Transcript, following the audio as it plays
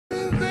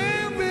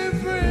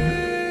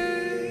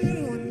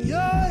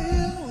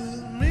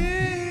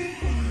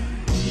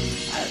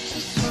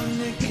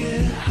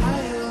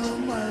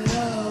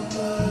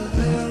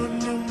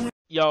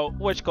Yo,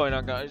 what's going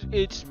on, guys?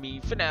 It's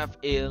me, FNAF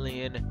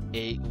Alien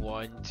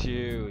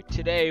 812.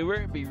 Today we're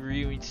gonna be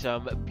reviewing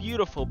some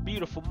beautiful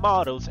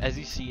models as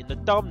you see in the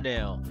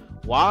thumbnail.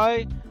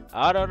 Why?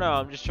 I don't know.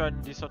 I'm just trying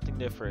to do something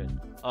different.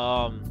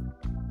 How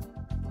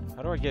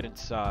do I get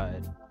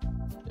inside?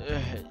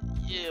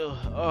 Ew.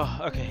 Oh,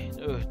 okay.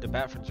 Ugh, the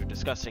bathrooms are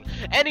disgusting.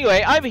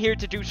 Anyway, I'm here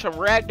to do some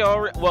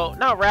ragdoll, well,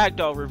 not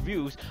ragdoll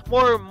reviews,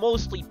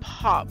 mostly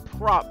prop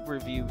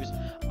reviews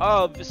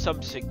of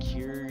some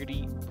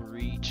security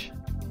breach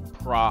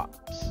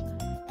props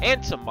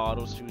and some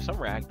models too, some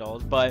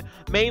ragdolls, but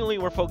mainly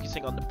we're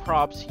focusing on the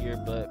props here.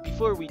 But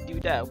before we do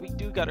that, we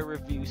do gotta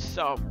review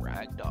some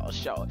ragdolls.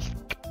 So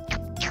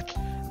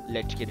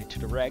let's get into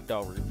the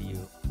ragdoll review.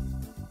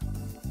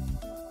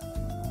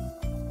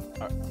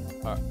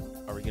 Are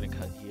we gonna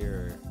cut here?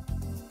 Or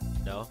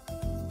no?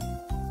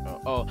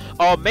 Oh!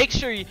 Make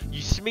sure you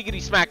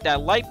smiggity smack that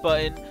like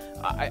button.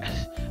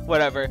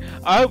 Whatever.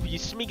 I hope you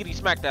smiggity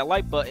smack that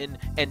like button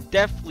and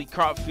definitely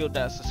crop field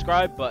that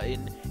subscribe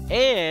button.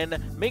 And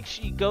make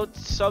sure you go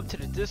sub to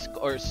the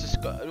Discord,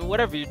 or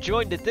whatever, you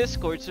join the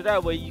Discord, so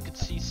that way you can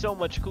see so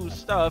much cool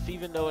stuff,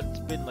 even though it's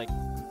been like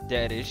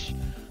deadish.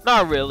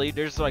 Not really,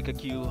 there's like a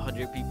few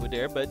hundred people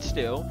there, but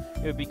still,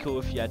 it would be cool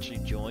if you actually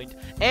joined.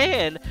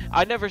 And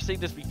I never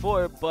said this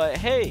before, but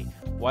hey,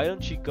 why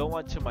don't you go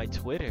onto my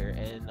Twitter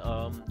and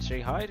say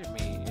hi to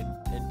me and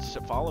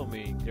follow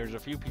me. There's a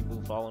few people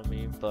who follow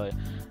me, but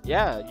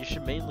yeah, you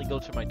should mainly go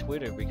to my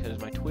Twitter, because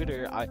my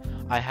Twitter,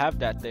 I have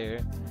that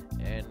there.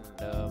 And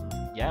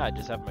yeah, I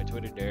just have my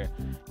Twitter there,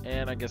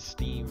 and I guess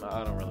Steam,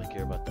 I don't really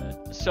care about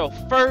that. So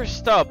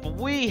first up,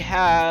 we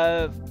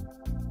have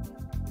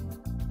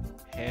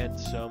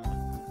Handsome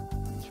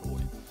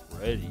Toy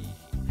Freddy.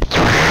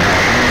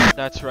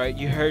 That's right,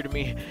 you heard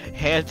me,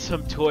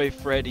 Handsome Toy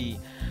Freddy.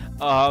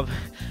 I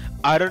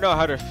don't know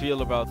how to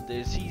feel about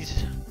this.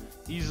 He's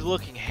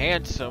looking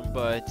handsome,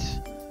 but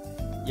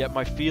yet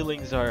my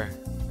feelings are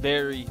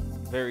very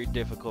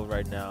difficult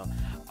right now.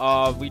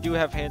 We do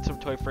have Handsome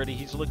Toy Freddy.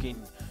 He's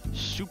looking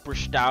super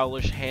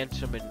stylish,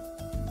 handsome, and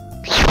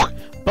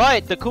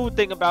but the cool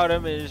thing about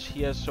him is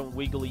he has some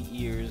wiggly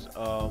ears.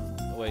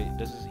 Wait,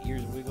 does his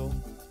ears wiggle?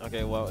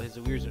 Okay, well, his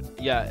ears,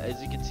 yeah, as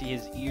you can see,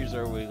 his ears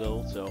are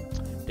wiggle, so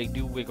they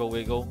do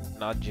wiggle,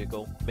 not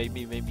jiggle.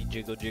 Maybe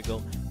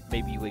jiggle,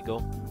 maybe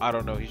wiggle. I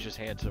don't know, he's just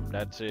handsome,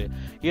 that's it.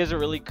 He has a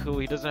really cool,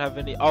 he doesn't have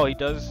any, oh, he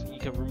does, you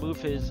can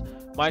remove his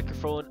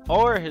microphone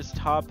or his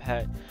top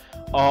hat.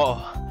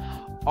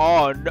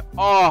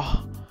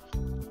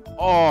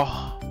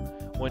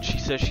 When she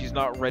says she's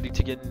not ready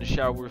to get in the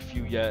shower with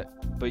you yet,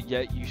 but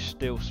yet you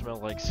still smell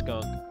like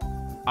skunk.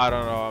 I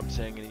don't know what I'm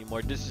saying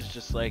anymore. This is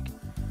just like,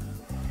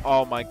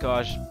 oh my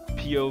gosh,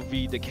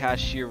 POV, the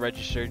cashier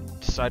register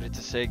decided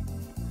to say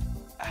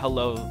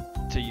hello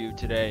to you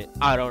today.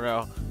 I don't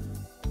know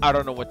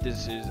what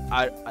this is.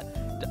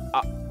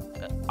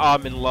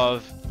 I'm in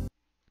love.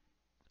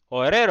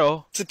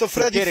 Orero. Czy to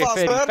Freddy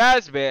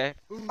Fazbear?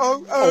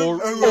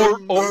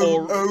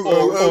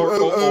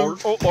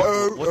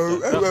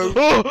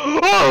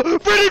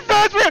 Freddy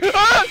Fazbear!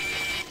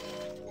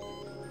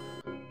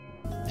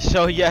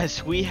 So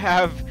yes, we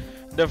have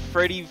the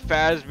Freddy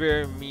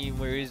Fazbear meme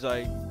where he's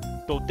like,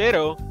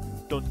 Tontero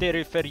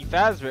Freddy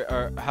Fazbear,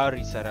 or how did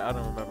he said it? I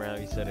don't remember how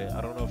he said it.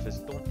 I don't know if it's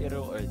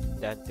Tontero or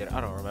Dantero,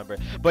 I don't remember.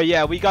 But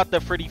yeah, we got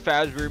the Freddy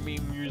Fazbear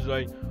meme where he's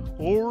like,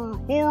 or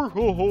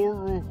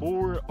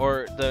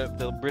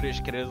the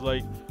British kid is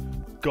like,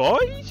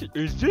 guys,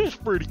 is this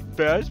Freddy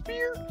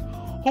Fazbear?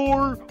 I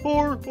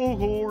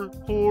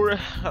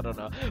don't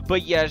know,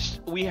 but yes,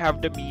 we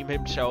have the meme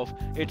himself.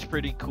 It's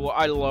pretty cool.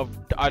 I love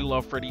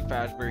Freddy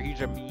Fazbear.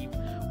 He's a meme.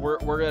 We're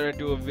gonna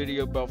do a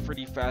video about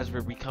Freddy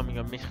Fazbear becoming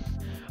a meme.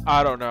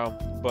 I don't know,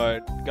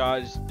 but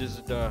guys, this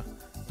is the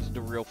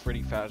real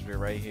Freddy Fazbear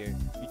right here.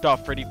 You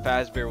thought Freddy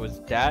Fazbear was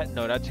that?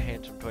 No, that's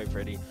Handsome Toy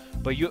Freddy.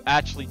 But you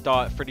actually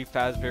thought Freddy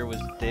Fazbear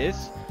was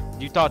this?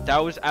 You thought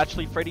that was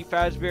actually Freddy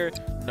Fazbear?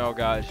 No,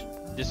 guys,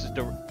 this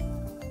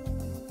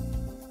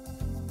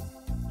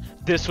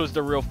was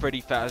the real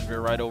Freddy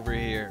Fazbear right over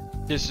here.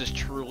 This is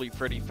truly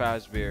Freddy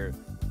Fazbear.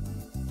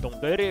 Don't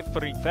let it,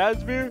 Freddy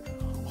Fazbear.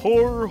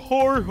 So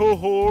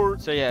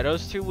yeah,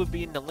 those two would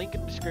be in the link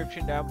in the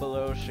description down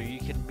below, so you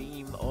can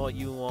meme all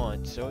you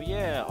want. So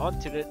yeah,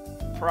 onto the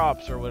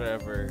props or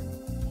whatever.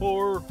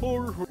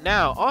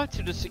 Now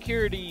onto the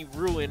security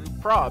ruin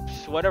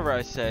props, whatever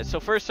I said. So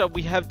first up,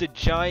 we have the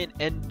giant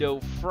endo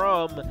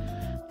from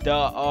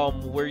the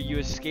where you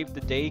escape the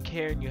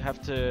daycare and you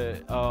have to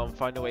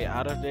find a way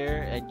out of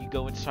there, and you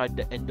go inside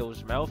the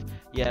endo's mouth.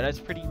 Yeah, that's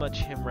pretty much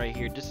him right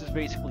here. This is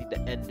basically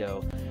the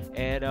endo,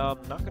 and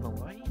not gonna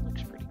lie, he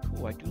looks pretty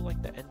cool. I do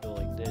like the endo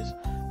like this.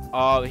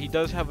 He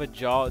does have a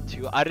jaw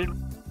too. I didn't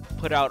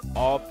put out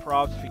all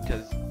props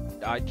because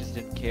I just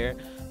didn't care,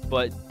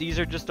 but these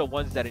are just the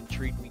ones that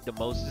intrigued me the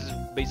most. This is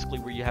basically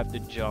where you have the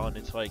jaw, and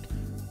it's like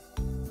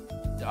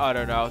I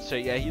don't know. So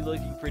yeah, he's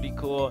looking pretty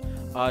cool.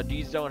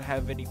 These don't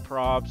have any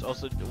props.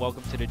 Also,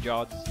 welcome to the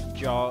jaw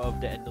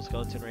of the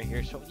endoskeleton right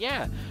here. So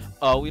yeah,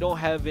 we don't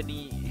have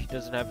any. He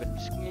doesn't have any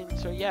skin.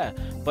 So yeah,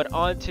 but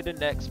on to the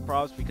next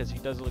props because he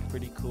does look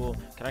pretty cool.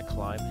 Can I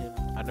climb him?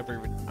 I never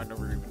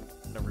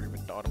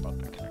even thought about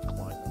that. Can I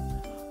climb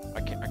him?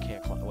 I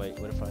can't climb. Wait,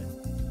 what if I?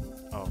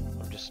 Oh,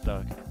 I'm just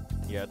stuck.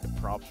 Yeah, the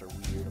props are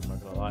weird. I'm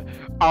not gonna lie.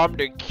 I'm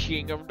the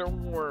king of the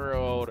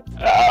world.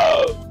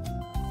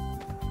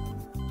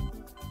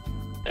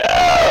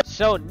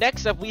 So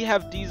next up we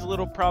have these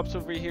little props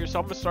over here. So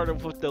I'm gonna start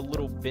off with the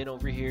little bin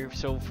over here.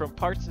 So from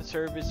parts and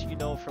service, you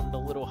know, from the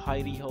little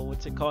hidey hole,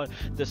 what's it called,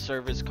 the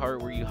service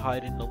cart where you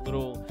hide in the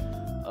little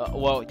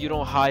well, you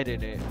don't hide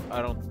in it,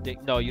 I don't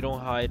think. No, you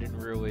don't hide in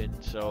ruin.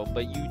 So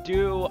but you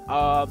do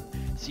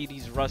see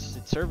these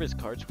rusted service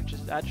carts, which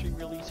is actually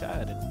really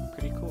sad and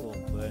pretty cool.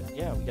 But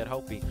yeah, we got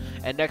Hopi.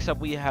 And next up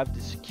we have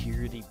the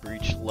security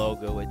breach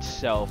logo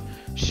itself.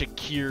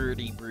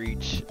 Security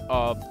breach,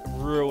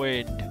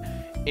 ruined.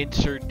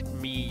 Insert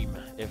meme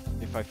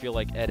if I feel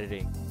like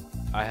editing.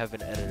 I have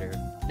an editor.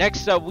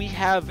 Next up we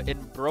have a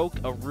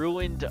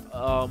ruined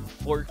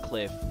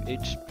forklift.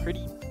 It's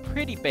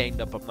pretty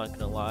banged up, I'm not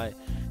gonna lie.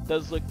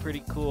 Does look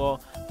pretty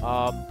cool.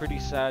 Pretty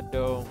sad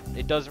though.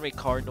 It does make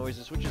car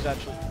noises, which is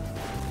actually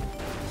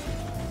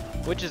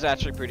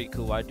pretty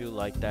cool. I do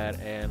like that.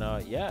 And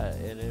yeah,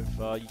 and if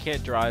you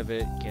can't drive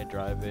it,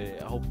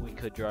 I hope we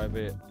could drive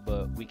it,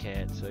 but we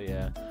can't. So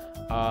yeah.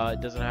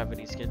 It doesn't have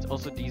any skins.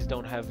 Also, these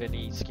don't have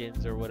any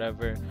skins or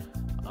whatever.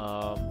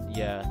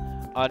 Yeah.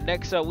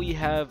 Next up, we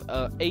have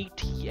a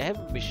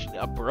ATM machine,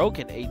 a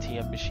broken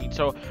ATM machine.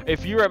 So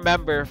if you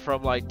remember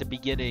from like the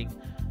beginning,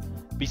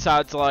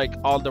 besides like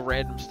all the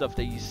random stuff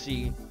that you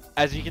see,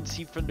 as you can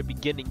see from the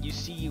beginning, you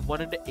see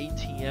one of the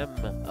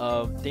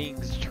ATM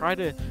things try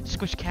to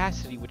squish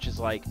Cassidy, which is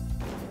like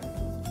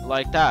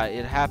that.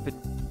 It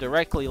happened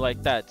directly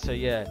like that. So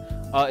yeah.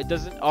 It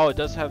doesn't. Oh, it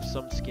does have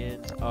some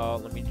skins.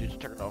 Let me just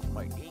turn off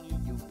my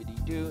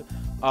do.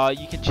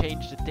 You can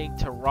change the thing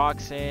to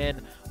Roxanne,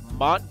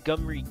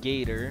 Montgomery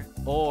Gator,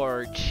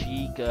 or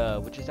Chica,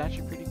 which is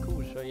actually pretty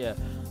cool. So yeah.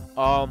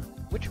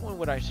 Which one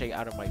would I say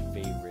out of my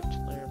favorites?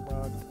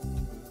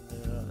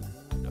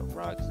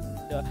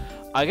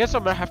 I guess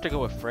I'm gonna have to go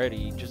with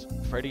Freddy. Just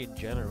Freddy in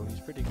general.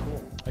 He's pretty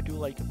cool. I do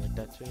like him like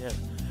that. So yeah.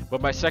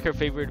 But my second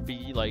favorite would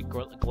be like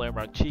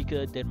Glamrock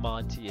Chica, then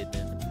Monty, and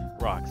then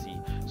Roxy.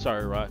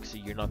 Sorry, Roxy,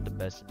 you're not the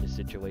best in this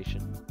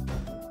situation.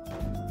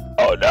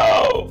 Oh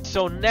no!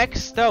 So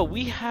next up,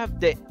 we have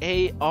the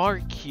AR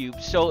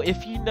cube. So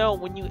if you know,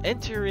 when you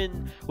enter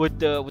in with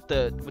the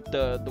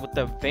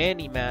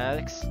Vanny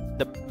mask,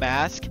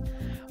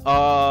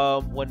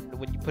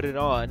 when you put it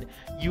on,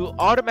 you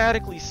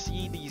automatically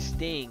see these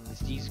things,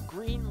 these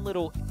green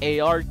little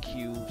AR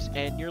cubes,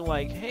 and you're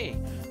like, hey,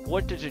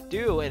 what does it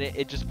do? And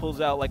it just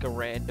pulls out like a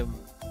random.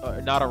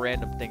 Not a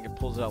random thing, it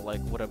pulls out like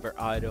whatever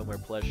item or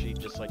plushie,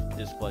 just like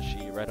this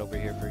plushie right over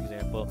here, for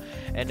example.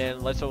 And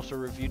then let's also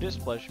review this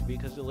plushie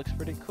because it looks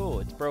pretty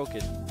cool. It's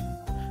broken.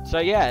 So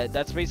yeah,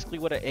 that's basically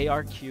what an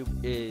AR cube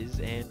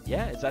is, and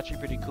yeah, it's actually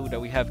pretty cool that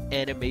we have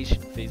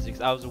animation physics.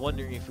 I was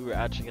wondering if we were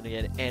actually gonna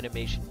get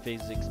animation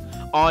physics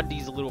on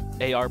these little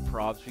AR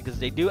props because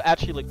they do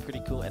actually look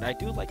pretty cool, and I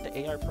do like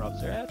the AR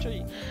props. They're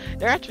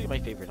actually my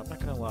favorite. I'm not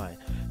gonna lie.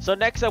 So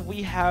next up,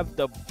 we have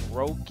the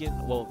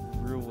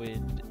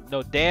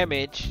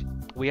damage.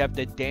 We have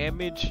the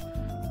damage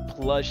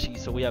plushie.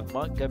 So we have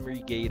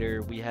Montgomery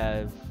Gator, we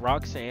have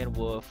Roxanne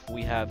Wolf,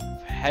 we have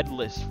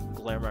Headless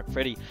Glamrock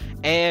Freddy,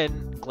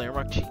 and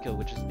Glamrock Chica,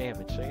 which is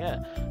damage.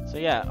 So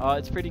yeah,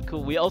 it's pretty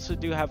cool. We also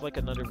do have like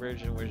another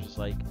version where it's just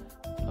like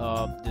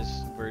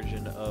this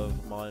version of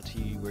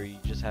Monty where he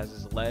just has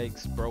his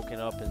legs broken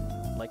up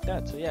and like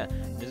that. So yeah,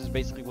 this is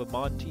basically what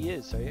Monty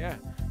is. So yeah,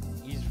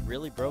 he's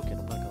really broken,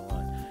 I'm not gonna lie.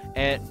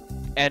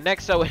 And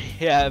next up we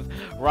have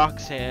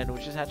Roxanne,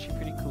 which is actually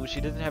pretty cool. She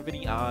doesn't have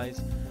any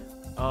eyes.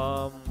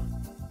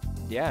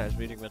 Yeah, that's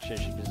pretty much it.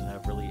 She doesn't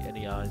have really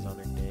any eyes on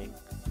her thing.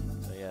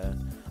 So yeah.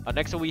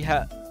 Next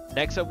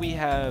up we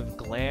have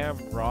Glam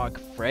Rock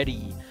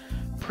Freddy.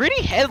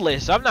 Pretty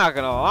headless, I'm not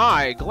gonna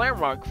lie. Glam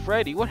Rock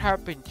Freddy, what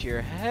happened to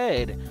your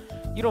head?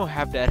 You don't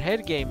have that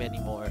head game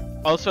anymore.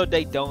 Also,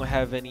 they don't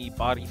have any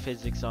body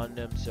physics on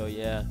them, so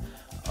yeah.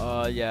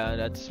 Yeah,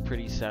 that's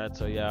pretty sad.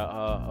 So yeah,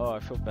 oh, I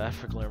feel bad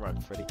for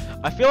Glamrock Freddy.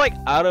 I feel like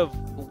out of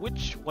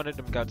which one of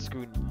them got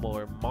screwed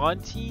more,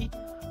 Monty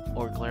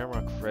or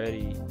Glamrock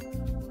Freddy?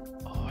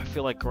 Oh, I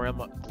feel like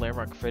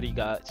Glamrock Freddy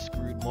got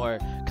screwed more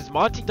because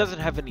Monty doesn't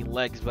have any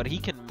legs, but he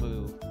can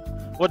move.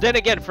 Well, then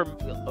again,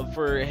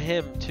 for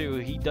him too,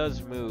 he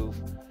does move,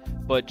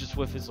 but just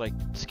with his like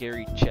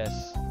scary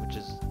chest, which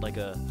is like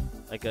a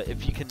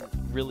if you can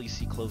really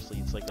see closely,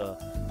 it's like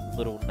a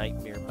little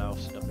nightmare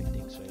mouse stomach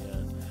thing. So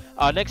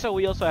yeah. Next up,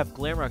 we also have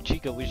Glamrock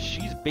Chica, which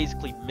she's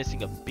basically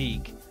missing a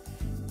beak,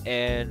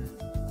 and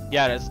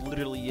yeah, that's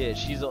literally it.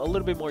 She's a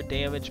little bit more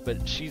damaged,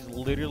 but she's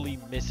literally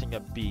missing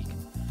a beak.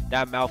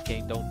 that mouth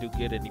game don't do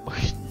good anymore.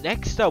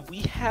 Next up, we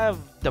have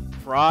the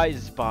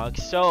prize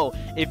box. So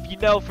if you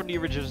know from the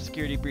original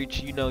Security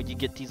Breach, you know you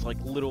get these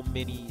like little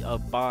mini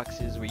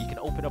boxes where you can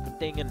open up a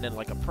thing and then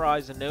like a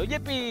prize and then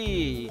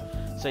yippee.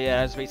 So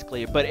yeah, that's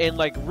basically it. But in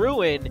like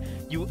Ruin,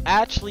 you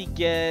actually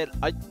get,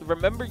 I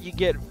remember you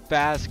get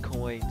fast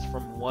coins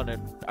from one of,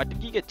 I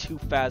think you get 2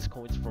 fast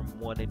coins from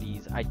one of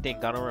these. I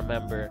think, I don't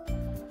remember.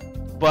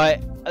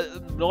 But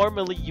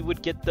normally you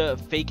would get the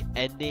fake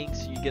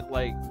endings. You get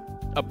like,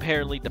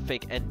 apparently the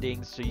fake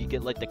endings. So you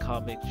get like the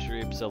comic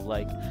strips of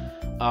like,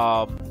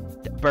 the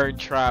Burn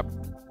Trap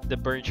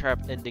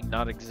ending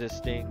not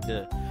existing.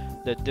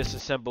 The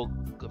disassembled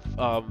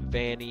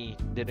Vanny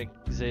didn't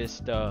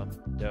exist.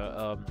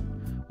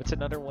 What's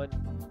another one?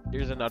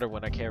 There's another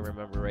one I can't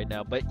remember right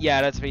now, but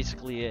yeah, that's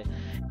basically it.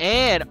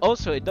 And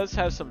also it does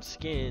have some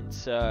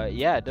skins.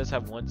 Yeah, it does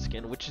have one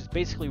skin, which is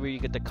basically where you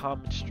get the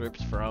comic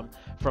strips from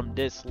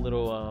this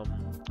little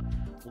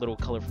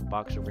colorful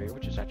box over here,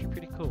 which is actually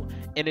pretty cool.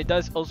 And it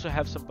does also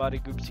have some body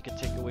groups. You can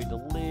take away the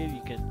lid,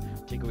 you can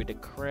take away the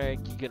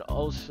crank, you can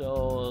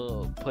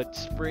also put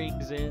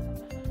springs in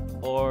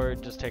or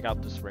just take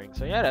out the spring.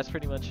 So yeah, that's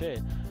pretty much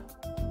it.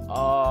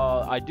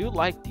 I do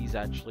like these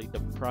actually, the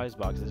prize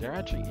boxes. They're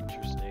actually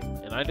interesting,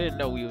 and I didn't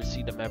know we would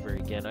see them ever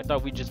again. I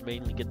thought we just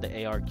mainly get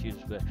the AR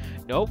cubes, but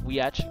nope, we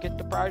actually get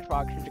the prize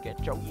boxes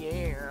again. So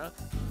yeah.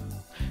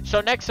 So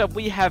next up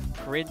we have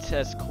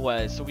Princess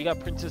Quest. So we got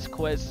Princess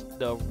Quest,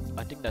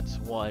 I think that's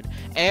 1,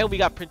 and we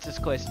got Princess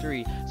Quest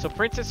 3. So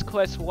Princess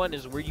Quest 1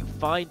 is where you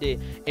find it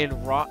in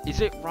is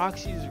it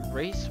Roxy's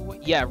Raceway?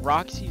 Yeah,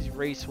 Roxy's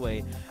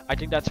Raceway. I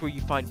think that's where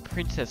you find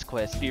Princess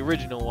Quest, the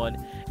original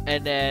one.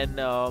 And then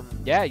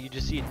yeah, you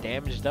just see it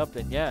damaged up,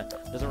 and yeah,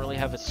 doesn't really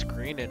have a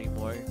screen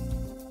anymore.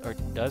 Or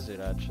does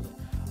it actually?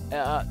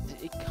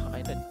 It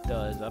kind of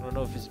does. I don't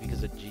know if it's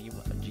because of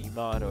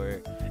Gmod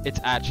or it's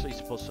actually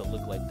supposed to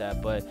look like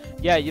that, but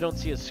yeah, you don't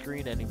see a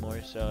screen anymore,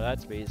 so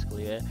that's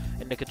basically it.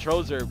 And the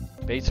controls are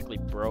basically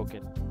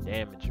broken,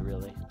 damaged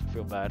really. I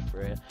feel bad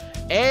for it.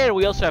 And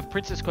we also have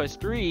Princess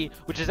Quest 3,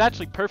 which is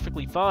actually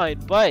perfectly fine,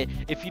 but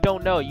if you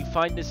don't know, you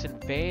find this in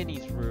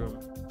Vanny's room,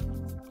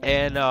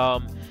 and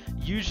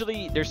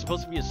usually there's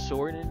supposed to be a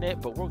sword in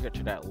it, but we'll get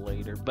to that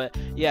later. But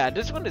yeah,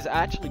 this one is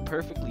actually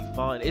perfectly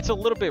fine. It's a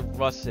little bit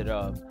rusted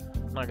up,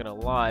 I'm not gonna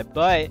lie,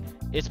 but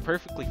it's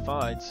perfectly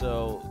fine.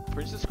 So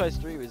Princess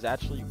Quest 3 was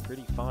actually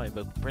pretty fine,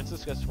 but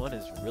Princess Quest 1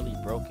 is really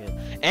broken.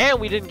 And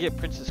we didn't get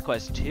Princess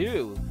Quest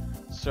 2,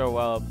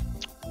 so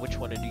which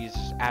one of these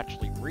is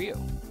actually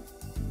real?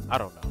 I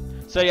don't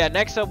know. So yeah,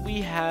 next up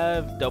we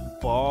have the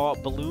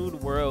Balloon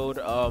World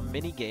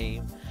mini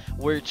game,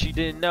 which you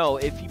didn't know.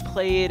 If you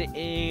play it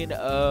in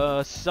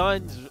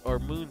Sun's or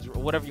Moon's,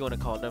 or whatever you want to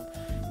call them,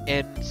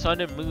 in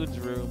Sun and Moon's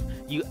room,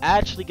 you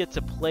actually get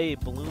to play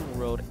Balloon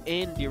World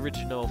in the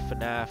original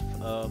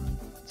FNAF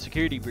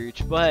Security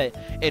Breach. But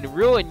in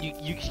Ruin,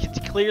 you can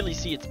clearly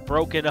see it's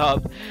broken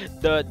up.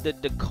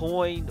 The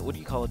coin, what do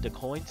you call it? The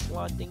coin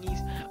slot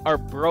thingies are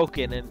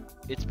broken, and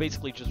it's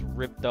basically just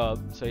ripped up.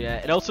 So yeah,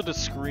 and also the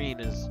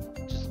screen is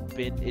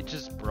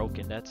just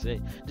broken. That's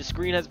it. The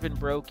screen has been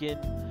broken.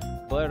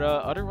 But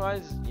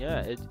otherwise,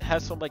 yeah, it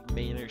has some like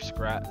minor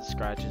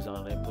scratches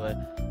on it,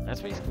 but that's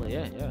basically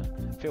it. Yeah,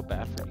 I feel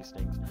bad for these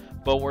things,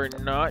 but we're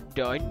not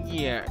done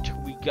yet.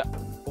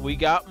 We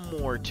got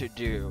more to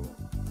do.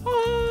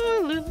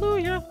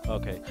 Hallelujah.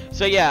 Okay,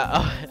 so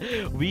yeah,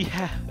 we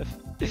have.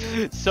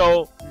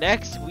 So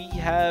next we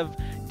have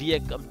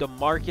the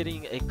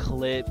marketing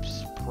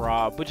eclipse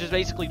prop, which is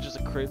basically just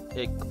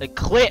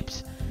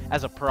eclipse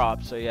as a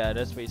prop. So yeah,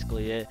 that's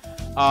basically it.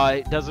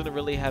 It doesn't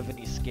really have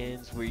any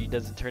skins where he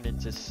doesn't turn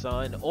into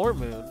Sun or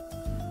Moon,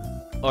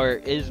 or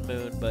is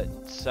Moon, but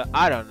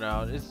I don't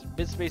know.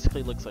 This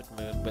basically looks like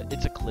Moon, but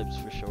it's Eclipse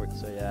for short.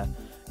 So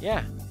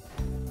yeah,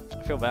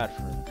 I feel bad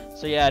for him.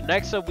 So yeah,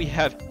 next up we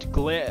have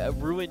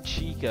Ruin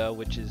Chica,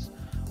 which is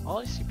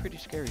honestly pretty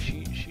scary.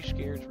 She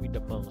scares me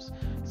the most.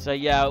 So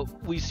yeah,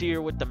 we see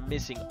her with the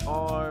missing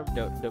arm,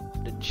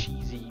 the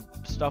cheesy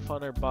stuff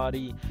on her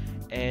body,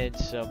 and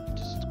some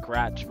just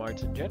scratch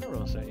marks in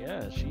general. So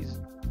yeah, she's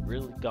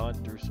really gone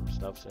through some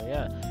stuff. So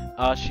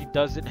yeah, she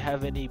doesn't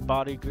have any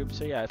body groups.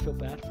 So yeah, I feel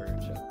bad for her.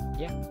 So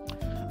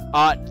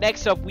yeah.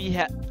 Next up we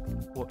have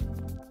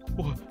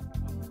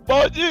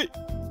Buddy.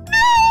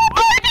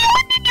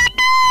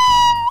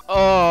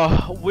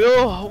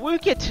 We'll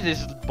get to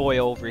this boy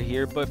over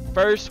here, but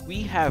first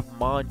we have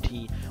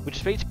Monty, which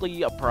is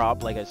basically a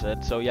prop, like I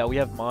said. So yeah, we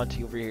have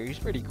Monty over here. He's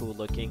pretty cool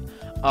looking.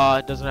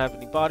 Doesn't have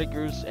any body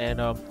groups, and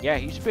yeah,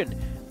 he's been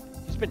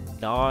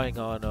gnawing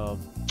on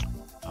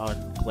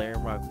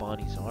Glamrock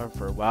Bonnie's arm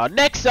for a while.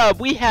 Next up,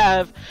 we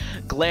have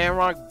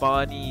Glamrock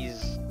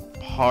Bonnie's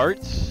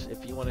parts,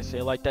 if you want to say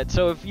it like that.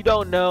 So if you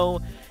don't know,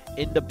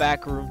 in the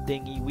back room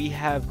thingy, we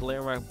have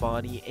Glamrock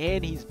Bonnie,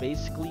 and he's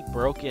basically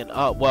broken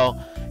up. Well,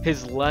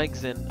 his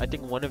legs and I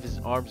think one of his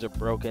arms are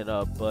broken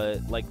up,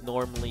 but like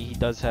normally he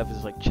does have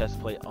his like chest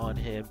plate on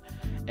him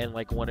and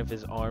like one of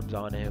his arms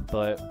on him,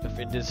 but if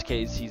in this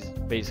case he's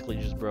basically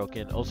just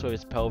broken. Also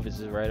his pelvis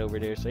is right over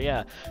there, so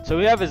yeah. So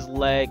we have his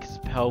leg, his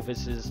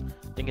pelvis is,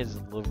 I think his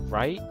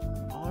right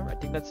arm, I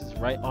think that's his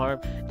right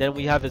arm. Then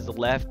we have his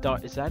left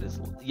arm. Is that his?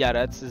 Yeah,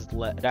 that's his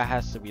left. That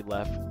has to be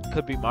left.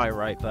 Could be my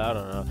right, but I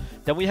don't know.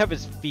 Then we have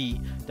his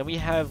feet. Then we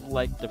have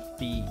like the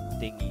feet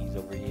thingies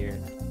over here.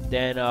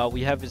 Then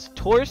we have his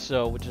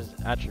torso, which is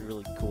actually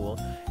really cool.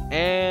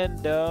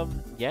 And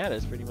yeah,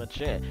 that's pretty much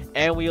it.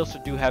 And we also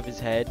do have his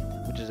head,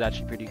 which is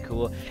actually pretty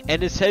cool.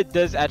 And his head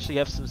does actually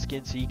have some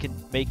skin, so you can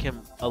make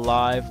him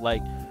alive.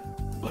 Like,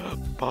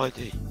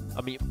 Monty,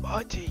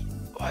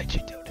 why'd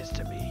you do this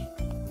to me?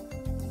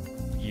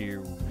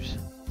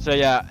 So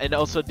yeah, and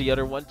also the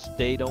other ones,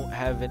 they don't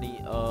have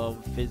any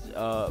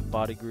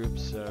body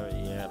groups, so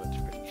yeah, that's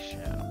pretty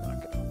sad, I'm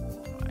not gonna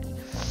lie.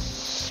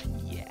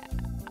 Yeah,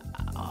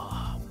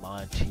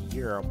 Monty,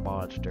 you're a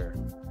monster.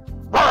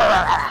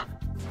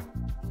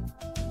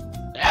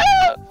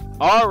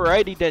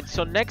 Alrighty then,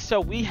 so next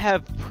up we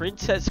have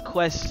Princess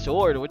Quest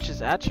Sword, which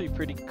is actually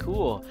pretty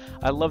cool.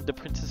 I love the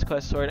Princess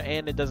Quest Sword,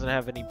 and it doesn't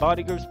have any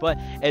body groups, but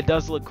it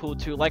does look cool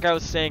too. Like I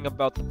was saying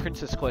about the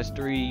Princess Quest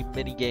 3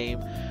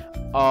 minigame,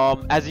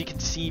 as you can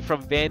see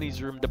from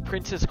Vanny's room, the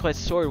Princess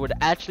Quest Sword would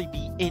actually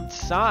be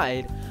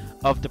inside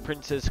of the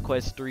Princess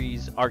Quest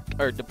 3's or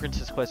the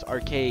Princess Quest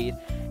arcade,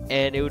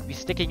 and it would be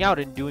sticking out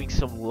and doing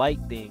some light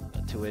thing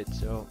to it.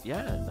 So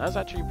yeah, that's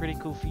actually a pretty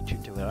cool feature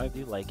to it. I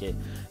do like it.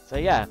 So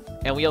yeah,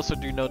 and we also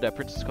do know that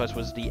Princess Quest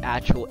was the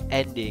actual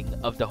ending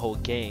of the whole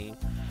game,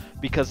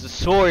 because the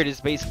sword is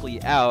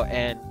basically out,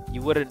 and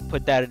you wouldn't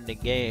put that in the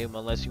game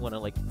unless you want to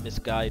like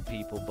misguide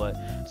people, but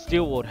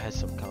Steelwood has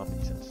some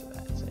common sense to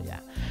that. So yeah.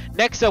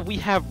 Next up we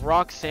have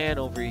Roxanne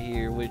over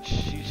here, which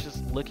she's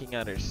just looking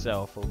at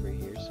herself over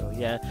here. So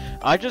yeah,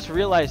 I just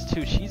realized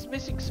too, she's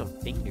missing some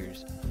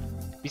fingers.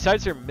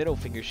 Besides her middle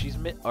finger,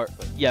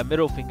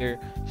 middle finger,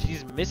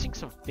 she's missing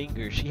some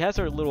fingers. She has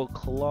her little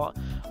claw,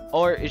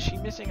 or is she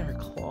missing her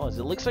claws?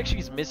 It looks like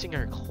she's missing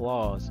her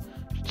claws.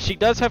 She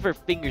does have her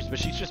fingers, but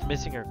she's just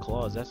missing her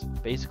claws. That's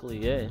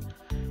basically it.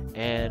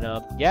 And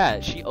yeah,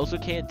 she also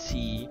can't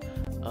see.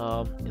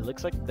 It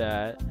looks like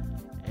that.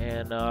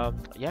 And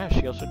yeah,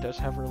 she also does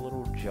have her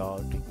little jaw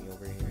thingy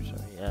over here. So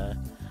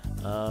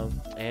yeah.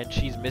 And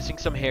she's missing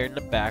some hair in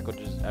the back,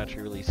 which is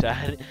actually really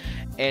sad.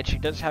 And she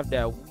does have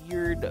that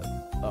weird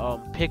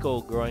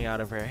pickle growing out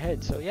of her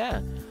head. So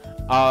yeah.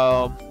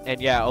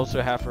 And yeah,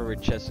 also half of her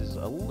chest is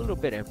a little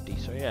bit empty.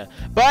 So yeah.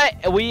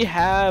 But we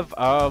have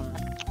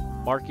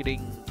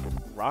marketing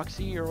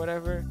Roxy or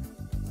whatever.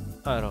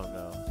 I don't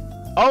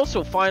know.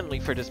 Also, finally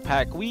for this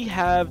pack, we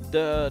have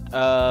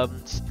the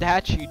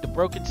statue, the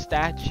broken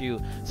statue.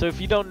 So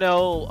if you don't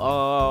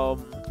know,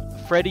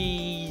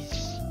 Freddy's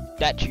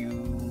statue.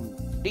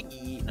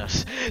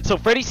 So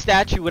Freddy's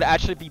statue would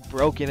actually be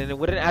broken, and it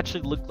wouldn't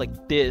actually look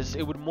like this.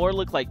 It would more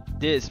look like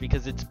this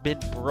because it's been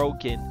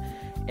broken,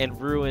 and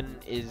ruin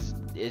is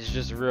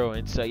just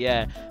ruined. So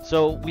yeah,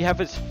 so we have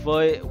his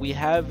foot, we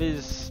have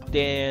his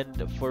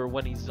stand for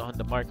when he's on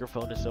the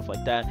microphone and stuff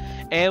like that,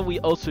 and we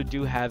also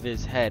do have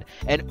his head,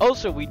 and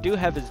also we do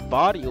have his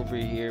body over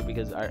here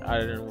because I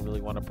didn't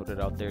really want to put it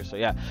out there. So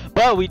yeah,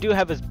 but we do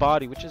have his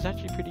body, which is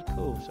actually pretty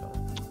cool. So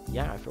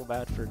yeah, I feel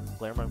bad for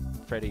Glamour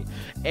Freddy.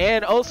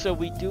 And also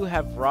we do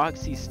have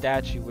Roxy's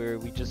statue, where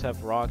we just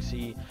have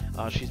Roxy.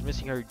 She's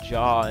missing her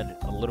jaw, and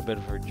a little bit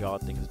of her jaw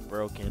thing is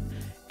broken.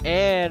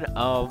 And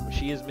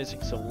she is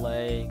missing some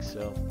legs,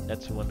 so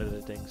that's one of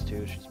the things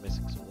too. She's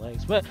missing some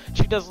legs, but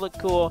she does look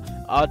cool.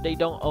 They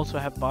don't also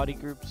have body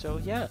groups, so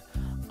yeah.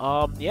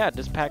 Yeah,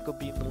 this pack will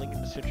be in the link in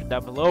the description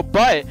down below,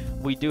 but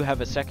we do have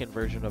a second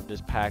version of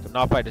this pack,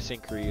 not by the same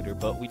creator,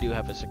 but we do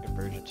have a second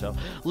version. So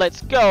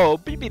let's go.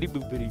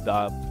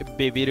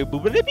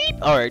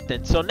 Alright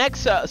then, so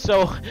next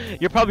so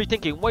you're probably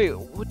thinking, wait,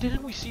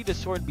 didn't we see the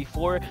sword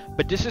before?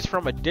 But this is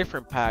from a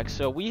different pack.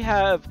 So we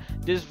have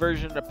this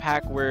version of the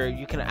pack where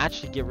you can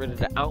actually get rid of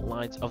the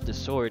outlines of the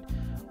sword.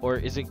 Or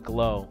is it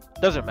glow?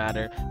 Doesn't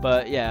matter.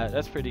 But yeah,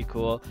 that's pretty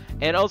cool.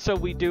 And also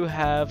we do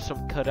have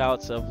some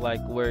cutouts of like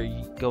where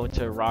you go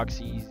into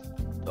Roxy's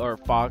or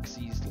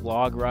Foxy's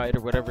log ride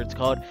or whatever it's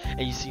called,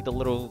 and you see the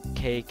little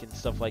cake and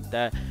stuff like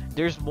that.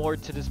 There's more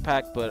to this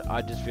pack, but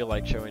I just feel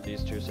like showing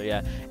these two. So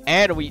yeah.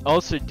 And we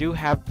also do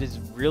have this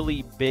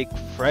really big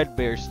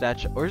Fredbear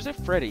statue. Or is it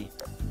Freddy?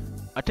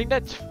 I think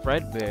that's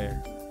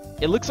Fredbear.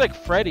 It looks like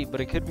Freddy, but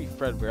it could be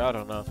Fredbear. I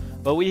don't know.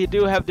 But we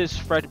do have this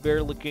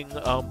Fredbear looking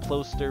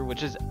poster,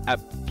 which is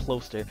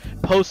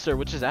poster,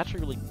 which is actually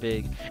really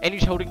big. And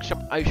he's holding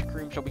some ice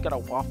cream. So we got a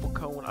waffle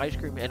cone ice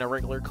cream and a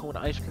regular cone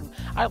ice cream.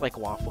 I like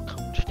waffle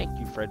cones. Thank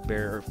you,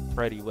 Fredbear or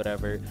Freddy,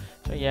 whatever.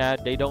 So yeah,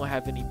 they don't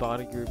have any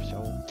body groups.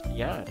 So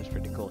yeah, that's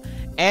pretty cool.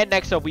 And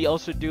next up, we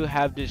also do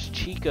have this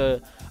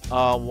Chica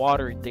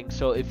watering thing.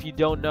 So if you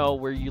don't know,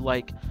 where you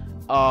like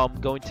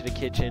go into the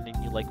kitchen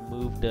and you like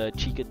move the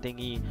Chica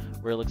thingy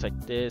where it looks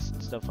like this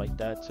and stuff like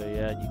that. So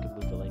yeah, you can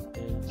move it like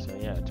this. So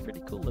yeah, it's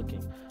pretty cool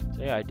looking.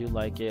 So yeah, I do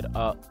like it.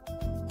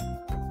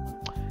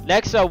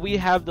 Next up, we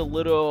have the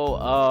little,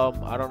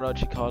 I don't know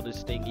what you call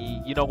this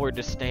thingy. You know where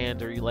the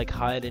stand, or you like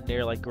hide in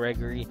there like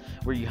Gregory,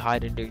 where you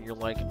hide in there and you're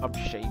like, I'm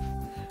safe.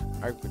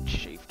 I've been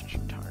safe this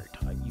entire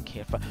time. You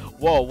can't find.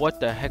 Whoa, what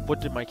the heck?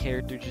 What did my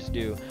character just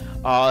do?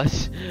 I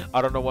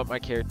don't know what my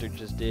character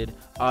just did.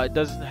 It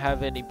doesn't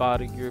have any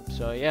body group,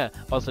 so yeah.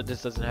 Also,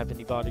 this doesn't have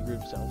any body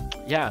group, so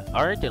yeah.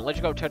 Alright then, let's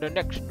go to the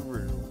next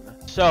room.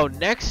 So,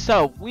 next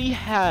up, we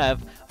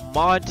have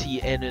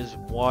Monty and his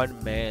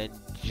one-man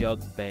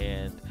jug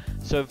band.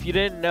 So if you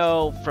didn't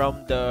know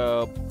from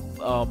the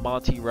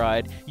Monty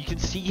ride, you can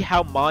see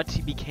how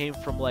Monty became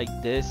from like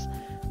this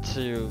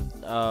to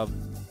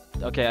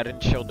okay, I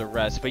didn't show the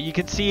rest, but you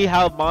can see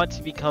how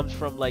Monty becomes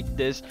from like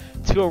this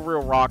to a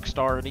real rock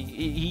star, and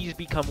he's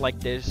become like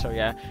this. So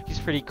yeah, he's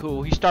pretty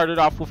cool. He started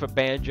off with a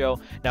banjo,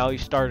 now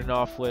he's starting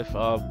off with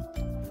I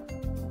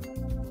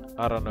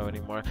don't know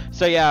anymore.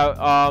 So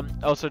yeah,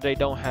 also they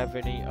don't have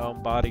any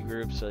body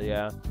groups, so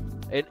yeah.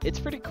 It's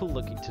pretty cool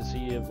looking to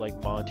see like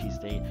Monty's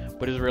thing,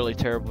 but it's really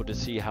terrible to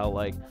see how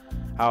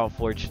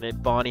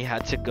unfortunate Bonnie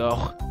had to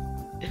go.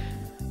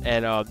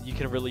 And you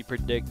can really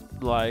predict,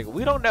 like,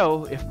 we don't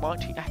know if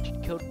Monty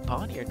actually killed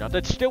Bonnie or not.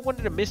 That's still one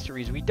of the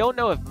mysteries. We don't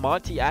know if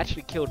Monty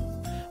actually killed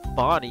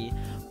Bonnie.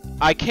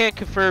 I can't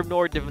confirm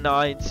nor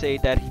deny and say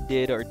that he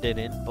did or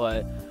didn't,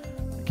 but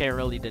I can't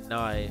really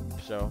deny it.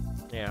 So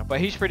yeah,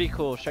 but he's pretty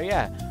cool. So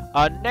yeah.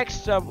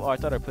 Next up, oh, I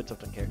thought I put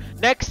something here.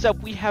 Next up,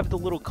 we have the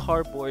little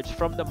cardboards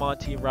from the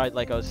Monty ride,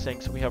 like I was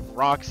saying. So we have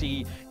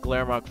Roxy,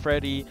 Glamrock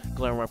Freddy,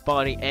 Glamrock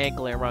Bonnie, and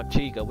Glamrock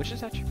Chica, which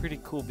is actually pretty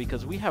cool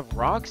because we have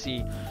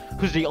Roxy,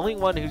 who's the only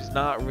one who's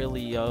not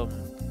really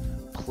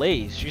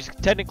plays. She's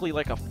technically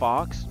like a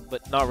fox,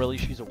 but not really.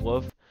 She's a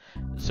wolf.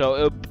 So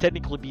it would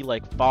technically be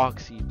like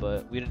Foxy,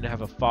 but we didn't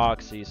have a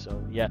Foxy,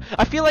 so yeah.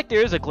 I feel like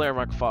there is a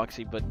Glamrock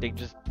Foxy, but they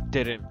just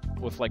didn't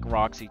with like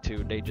Roxy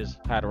too. They just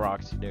had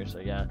Roxy there, so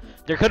yeah.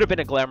 There could have been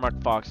a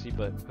Glamrock Foxy,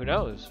 but who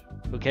knows?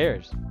 Who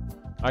cares?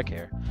 I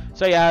care.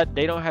 So yeah,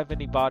 they don't have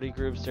any body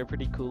groups. They're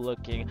pretty cool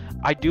looking.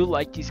 I do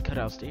like these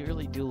cutouts. They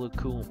really do look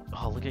cool.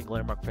 Oh, look at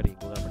Glamrock Freddy and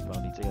Glamrock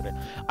Bonnie together.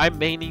 I'm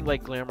maining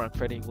like Glamrock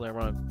Freddy and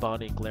Glamrock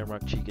Bonnie and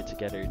Glamrock Chica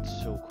together.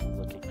 It's so cool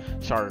looking.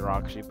 Sorry,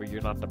 Roxy, but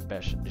you're not the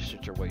best in this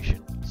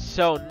situation.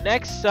 So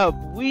next up,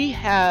 we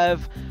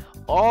have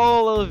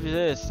all of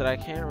this that I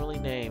can't really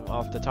name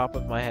off the top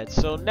of my head.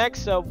 So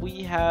next up,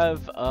 we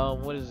have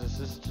what is this?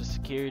 This is just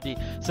security.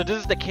 So this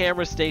is the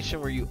camera station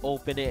where you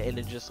open it and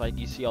it just like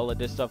you see all of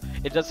this stuff.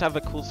 It does have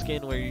a cool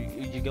skin where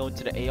you go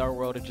into the AR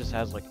world. It just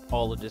has like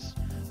all of this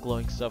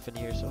glowing stuff in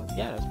here. So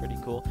yeah, that's pretty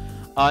cool.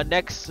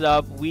 Next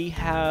up, we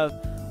have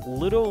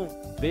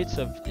little bits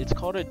of, it's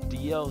called a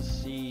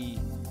DLC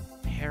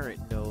parent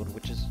node,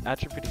 which is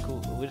actually pretty cool,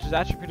 which is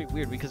actually pretty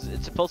weird because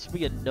it's supposed to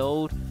be a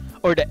node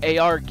or the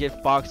AR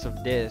gift box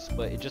of this,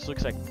 but it just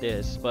looks like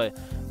this. But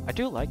I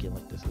do like it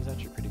like this. It's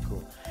actually pretty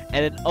cool.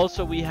 And then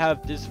also we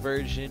have this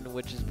version,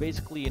 which is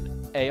basically an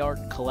AR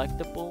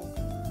collectible,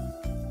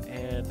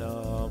 and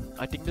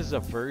I think this is a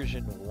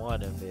version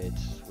 1 of it,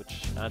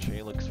 which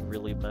actually looks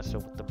really messed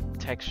up with the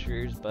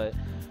textures, but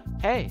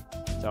hey,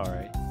 it's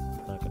alright,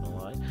 not gonna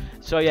lie.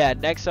 So yeah,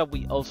 next up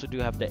we also do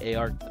have the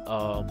AR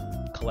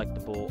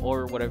collectible,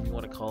 or whatever you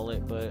want to call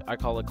it, but I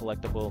call it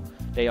collectible.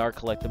 They are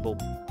collectible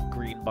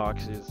green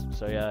boxes,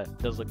 so yeah, it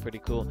does look pretty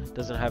cool.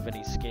 Doesn't have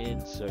any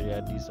skins, so yeah,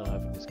 these don't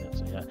have any skins,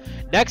 so yeah.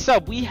 Next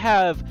up we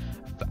have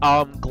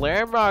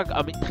Glamrock,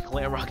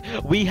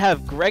 we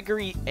have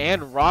Gregory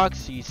and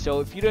Roxy. So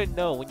if you didn't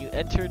know, when you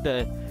enter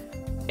the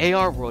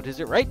AR world, is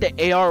it right,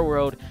 the AR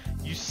world,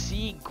 you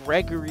see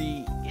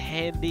Gregory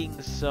handing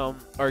some,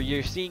 or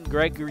you're seeing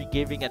Gregory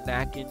giving a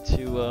napkin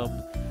to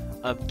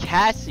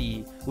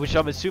Cassie, which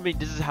I'm assuming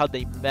this is how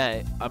they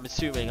met. I'm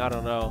assuming, I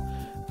don't know,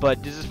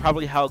 but this is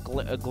probably how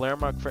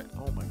Glamrock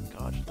oh my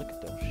gosh, look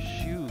at those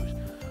shoes.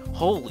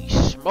 Holy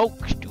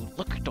smokes, dude,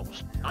 look at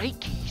those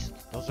Nikes.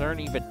 Those aren't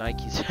even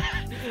Nikes.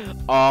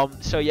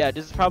 So yeah,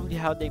 this is probably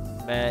how they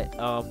met.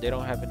 They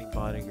don't have any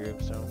body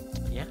group, so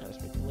yeah, that's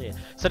pretty lit.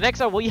 So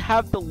next up we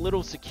have the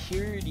little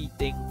security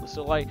thing.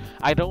 So like,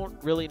 I don't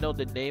really know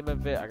the name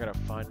of it, I gotta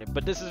find it,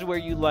 but this is where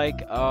you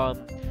like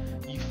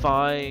you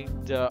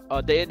find the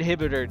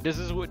inhibitor. This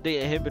is what the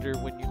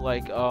inhibitor, when you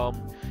like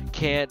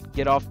can't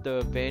get off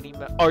the Vanny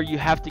or you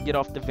have to get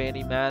off the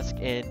Vanny mask,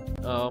 and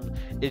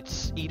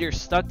it's either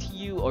stuck to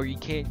you or you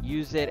can't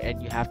use it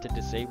and you have to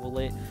disable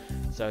it.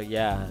 So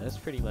yeah, that's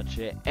pretty much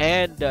it.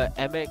 And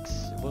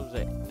MX, what was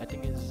it? I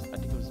think it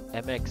was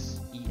MXES.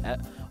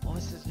 What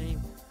was his name?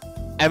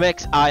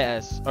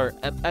 MXIS or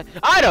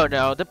I don't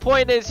know. The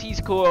point is he's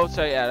cool.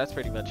 So yeah, that's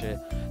pretty much it.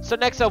 So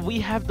next up we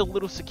have the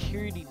little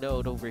security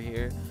node over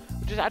here,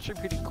 which is actually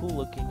pretty cool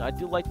looking. I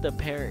do like the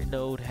parent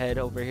node head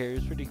over here.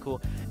 It's pretty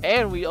cool.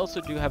 And we also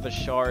do have a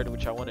shard,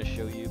 which I want to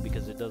show you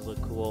because it does look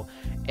cool.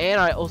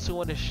 And I also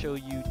want to show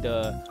you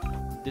the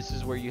this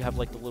is where you have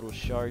like the little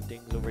shard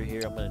things over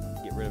here. I'm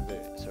gonna get rid of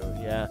it. So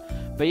yeah,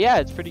 but yeah,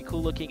 it's pretty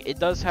cool looking. It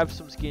does have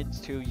some skins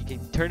too. You can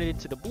turn it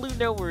into the blue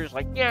note where it's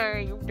like, yeah,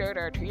 you did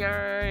it,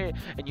 yeah.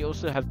 And you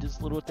also have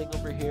this little thing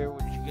over here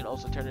which you can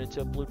also turn it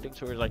into a blue thing,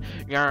 so it's like,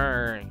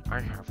 yeah, I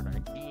have an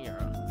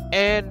idea.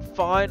 And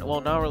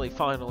well, not really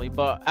finally,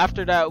 but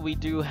after that we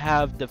do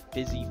have the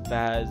Fizzy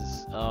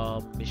Faz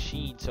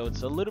machine. So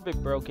it's a little bit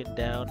broken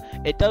down.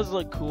 It does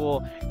look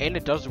cool, and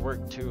it does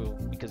work too,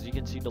 because you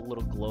can see the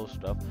little glow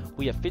stuff.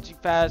 We have Fizzy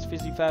Faz,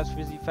 Fizzy Faz,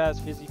 Fizzy Faz,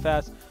 Fizzy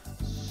Faz,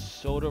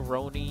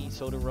 Soda-Roni,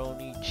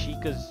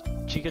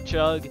 Chica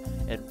Chug,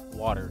 and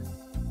water.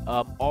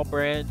 All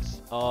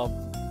brands,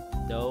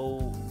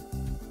 no,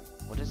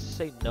 what does it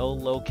say? No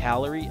low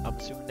calorie. I'm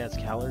assuming that's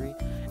calorie,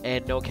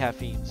 and no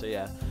caffeine. So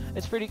yeah,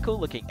 it's pretty cool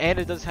looking, and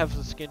it does have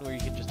a skin where you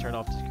can just turn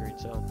off the screen.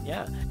 So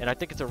yeah, and I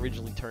think it's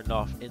originally turned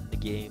off in the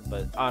game,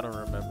 but I don't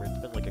remember. It's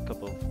been like a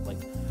couple of like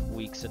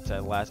weeks since I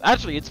last.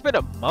 Actually, it's been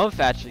a month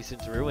actually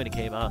since Ruin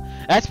came out.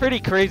 That's pretty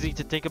crazy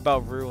to think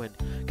about Ruin,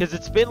 because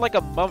it's been like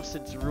a month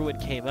since Ruin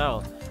came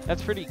out.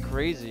 That's pretty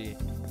crazy.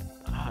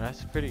 Oh,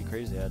 that's pretty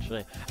crazy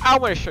actually. I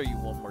want to show you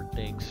one more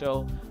thing.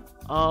 So,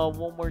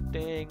 one more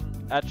thing.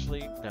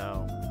 Actually,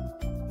 no,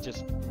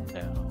 just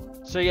no.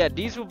 So yeah,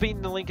 these will be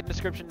in the link in the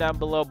description down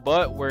below,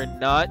 but we're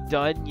not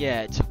done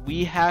yet.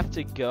 We have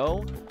to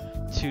go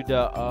to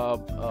the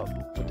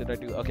what did I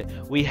do? Okay,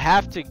 we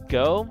have to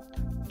go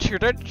to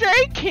the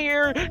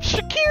daycare.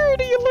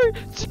 Security alert!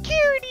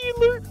 Security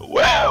alert!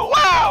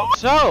 Wow!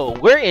 So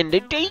we're in the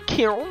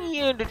daycare. Oh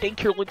yeah, the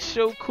daycare looks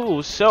so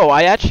cool. So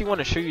I actually want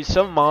to show you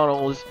some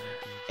models,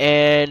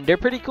 and they're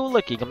pretty cool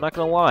looking. I'm not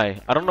gonna lie.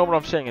 I don't know what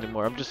I'm saying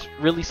anymore. I'm just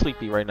really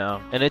sleepy right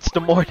now, and it's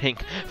the morning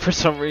for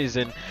some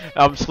reason.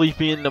 I'm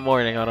sleepy in the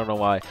morning. I don't know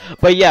why.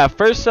 But yeah,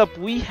 first up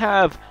we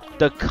have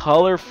the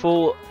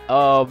colorful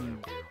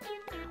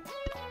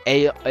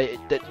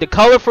the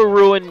colorful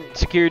Ruin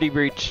Security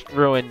Breach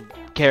Ruin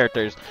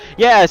characters.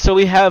 Yeah, so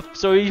we have,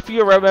 so if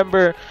you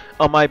remember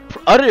my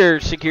other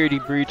Security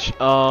Breach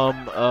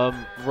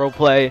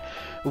roleplay,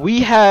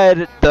 we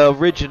had the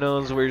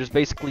originals where it's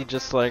basically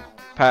just like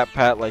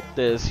Pat like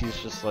this. He's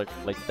just like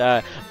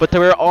that, but they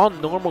were all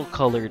normal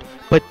colored.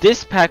 But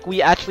this pack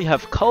we actually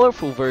have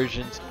colorful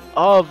versions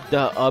of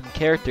the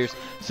characters.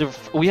 So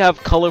we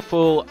have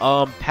colorful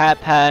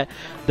Pat,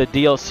 the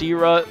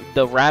DLC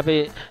the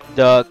rabbit,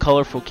 the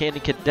colorful Candy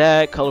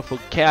Cadet, colorful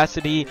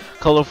Cassidy,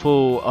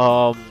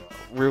 colorful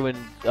Ruin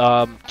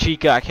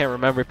Chica, I can't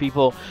remember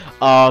people,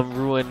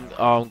 Ruin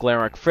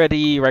Glamrock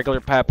Freddy,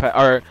 regular Pat,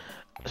 or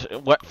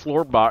what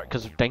Floorbot,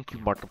 because thank you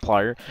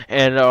Markiplier,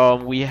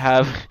 and we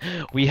have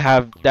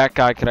that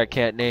guy that I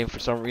can't name for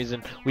some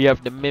reason. We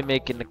have the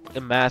Mimic and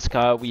the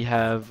mascot. We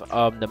have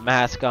the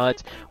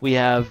mascots. We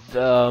have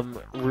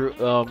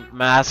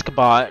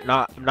Maskbot,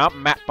 not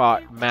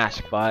Matbot,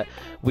 Maskbot.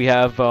 We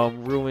have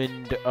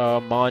ruined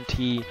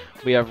Monty.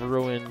 We have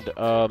ruined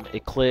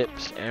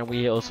Eclipse, and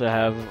we also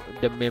have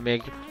the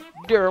Mimic.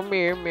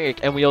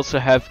 And we also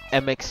have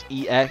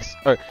MXEX,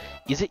 or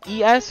is it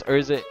ES or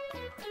is it?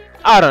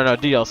 I don't know,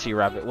 DLC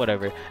Rabbit,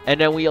 whatever.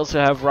 And then we also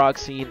have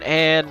Roxine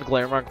and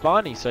Glamrock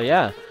Bonnie, so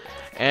yeah.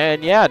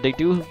 And yeah, they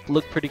do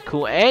look pretty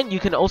cool, and you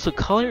can also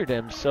color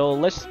them. So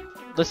let's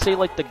say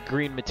like the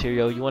green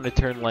material, you want to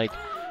turn like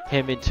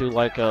him into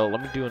like a,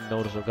 let me do a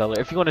noticeable color.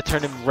 If you want to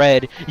turn him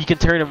red, you can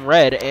turn him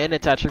red, and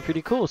it's actually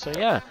pretty cool, so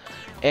yeah.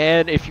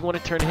 And if you want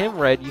to turn him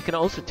red, you can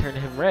also turn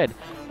him red.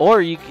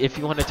 Or if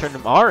you want to turn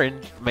him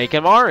orange, make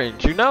him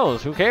orange. Who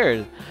knows? Who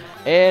cares?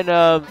 And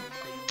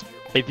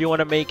if you want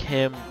to make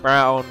him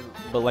brown,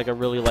 but like a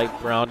really light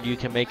brown, you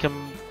can make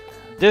him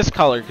this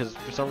color, because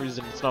for some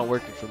reason it's not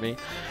working for me.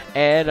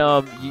 And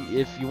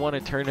if you want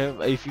to turn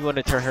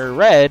her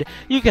red,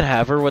 you can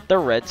have her with the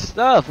red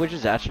stuff, which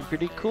is actually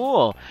pretty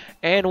cool.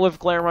 And with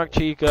Glamrock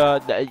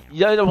Chica,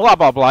 blah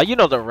blah blah, you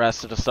know the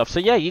rest of the stuff. So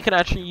yeah, you can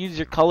actually use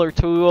your color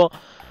tool,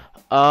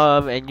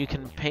 and you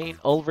can paint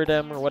over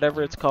them or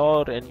whatever it's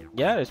called, and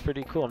yeah, it's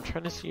pretty cool. I'm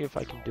trying to see if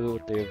I can do it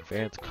with the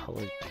advanced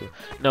color too.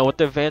 No, with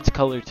the advanced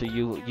color too,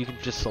 you can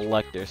just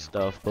select their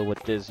stuff, but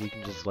with this you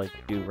can just like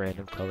do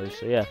random colors.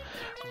 So yeah,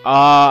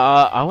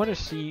 I want to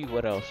see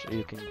what else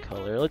you can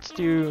color. Let's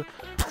do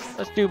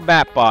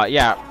Matbot.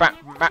 Yeah,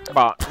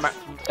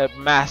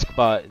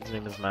 Maskbot. His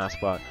name is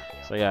Maskbot.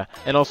 So yeah,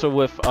 and also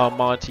with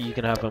Monty, you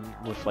can have him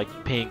with like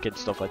pink and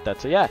stuff like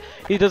that. So yeah,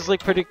 he does look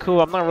pretty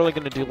cool. I'm not really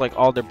gonna do like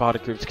all their body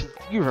groups, because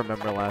you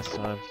remember last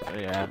time. So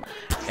yeah,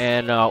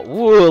 and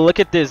whoa, look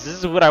at this. This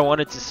is what I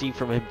wanted to see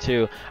from him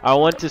too. I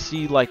want to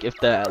see like if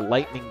the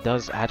lightning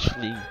does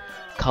actually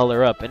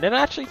color up, and it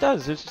actually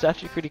does. It's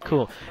actually pretty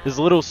cool. His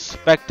little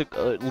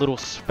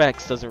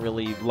specks doesn't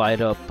really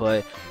light up,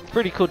 but it's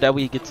pretty cool that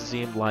we get to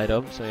see him light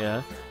up. So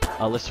yeah.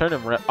 Let's turn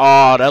him red.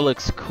 Oh, that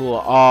looks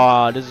cool.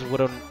 Oh, this is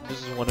one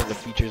of the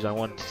features I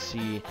wanted to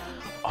see.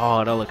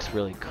 Oh, that looks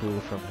really cool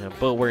from him.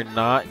 But we're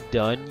not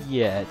done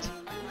yet.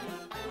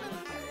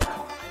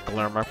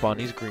 Glamrock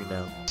Bonnie's green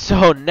now.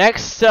 So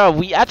next,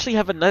 we actually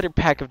have another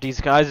pack of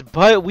these guys,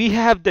 but we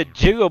have the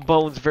Jiggle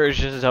Bones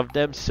versions of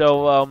them.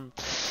 So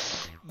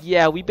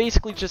yeah, we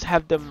basically just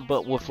have them,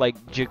 but with like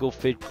jiggle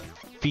fit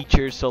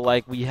features. So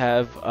like we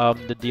have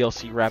the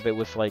DLC rabbit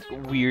with like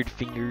weird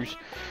fingers.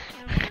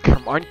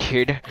 Come on,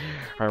 kid,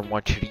 I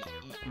want you to eat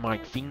my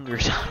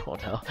fingers. I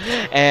don't know.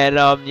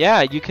 And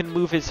yeah, you can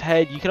move his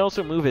head. You can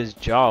also move his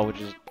jaw,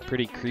 which is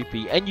pretty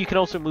creepy. And you can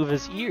also move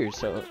his ears.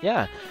 So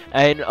yeah.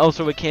 And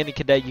also with Candy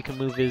Cadet, you can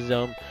move his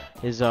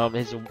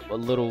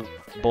little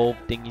bulb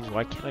thingies.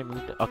 Why can't I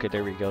move the... Okay,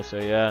 there we go. So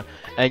yeah.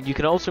 And you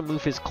can also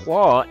move his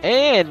claw,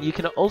 and you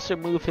can also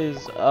move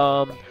his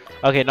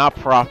okay, not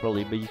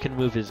properly, but you can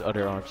move his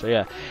other arm. So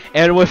yeah.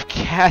 And with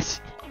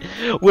Cassie,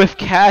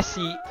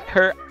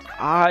 her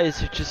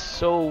eyes are just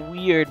so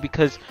weird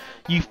because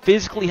you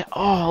physically,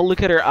 oh,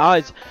 look at her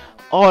eyes.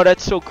 Oh,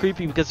 that's so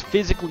creepy because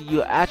physically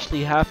you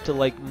actually have to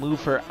like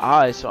move her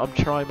eyes. So I'm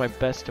trying my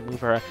best to move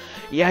her.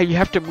 Yeah, you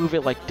have to move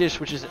it like this,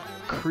 which is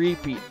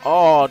creepy.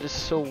 Oh, this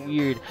is so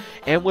weird.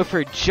 And with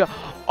her jaw,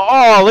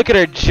 oh, look at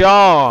her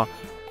jaw.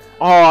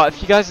 Oh,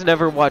 if you guys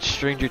never watched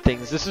Stranger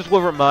Things, this is what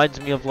reminds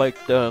me of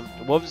like the,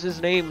 what was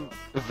his name?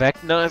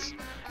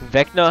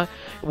 Vecna,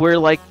 where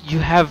like you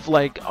have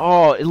like,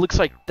 oh, it looks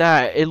like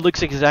that. It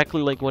looks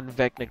exactly like when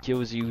Vecna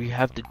kills you. You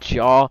have the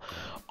jaw.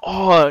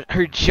 Oh,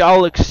 her jaw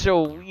looks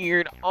so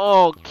weird.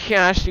 Oh,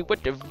 Cassie,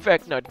 what did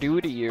Vecna do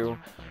to you?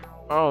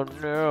 Oh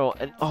no.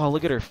 And oh,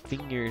 look at her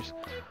fingers.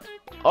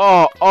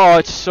 Oh,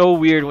 it's so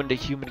weird when the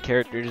human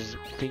character's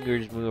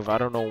fingers move. I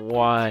don't know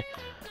why.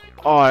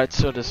 Oh, it's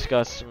so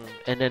disgusting.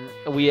 And then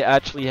we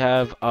actually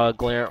have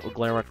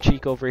Glamrock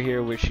Cheek over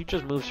here, where she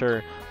just moves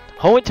her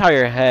whole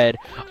entire head.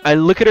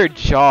 And look at her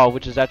jaw,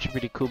 which is actually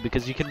pretty cool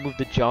because you can move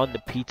the jaw and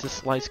the pizza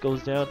slice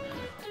goes down.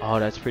 Oh,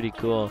 that's pretty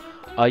cool.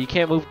 You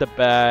can't move the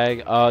bag.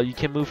 You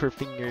can move her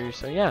fingers.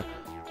 So yeah.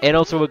 And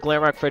also with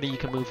Glamrock Freddy, you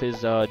can move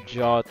his jaw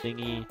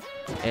thingy.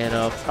 And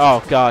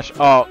oh gosh.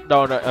 Oh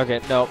no.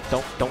 Okay, no,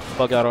 don't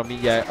bug out on me.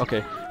 Yeah.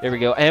 Okay. There we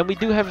go. And we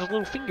do have his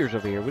little fingers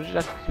over here, which is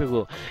actually pretty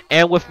cool.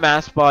 And with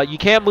Maspot, you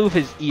can't move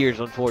his ears,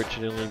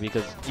 unfortunately,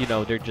 because you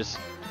know they're just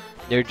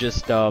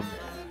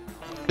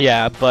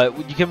yeah.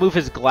 But you can move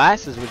his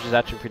glasses, which is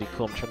actually pretty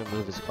cool. I'm trying to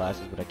move his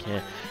glasses, but I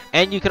can't.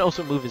 And you can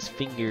also move his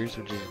fingers,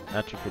 which is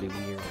actually pretty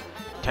weird.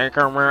 Take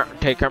a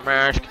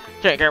mask,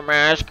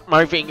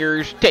 my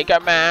fingers, take a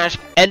mask.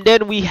 And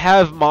then we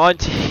have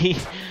Monty.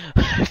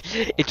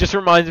 It just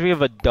reminds me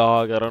of a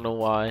dog, I don't know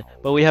why.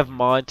 But we have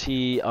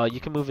Monty, you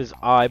can move his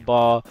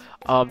eyeball.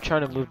 I'm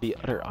trying to move the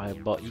other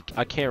eyeball.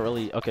 I can't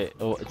really, okay,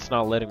 oh, it's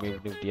not letting me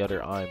move the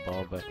other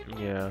eyeball, but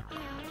yeah.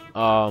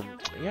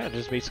 Yeah,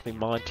 just basically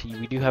Monty.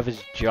 We do have his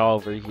jaw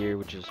over here,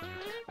 which is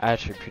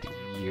actually pretty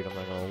weird, I'm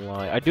not gonna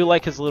lie. I do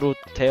like his little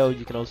tail,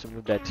 you can also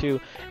move that too.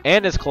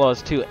 And his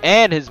claws too,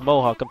 and his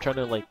mohawk. I'm trying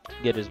to like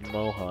get his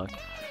mohawk.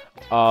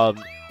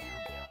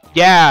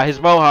 Yeah, his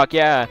mohawk,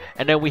 yeah.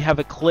 And then we have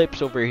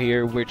Eclipse over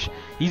here, which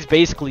he's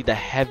basically the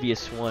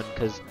heaviest one,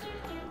 cause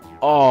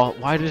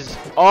why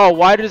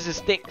does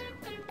this thing,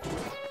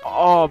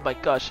 oh my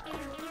gosh,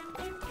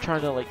 I'm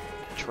trying to like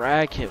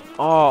drag him.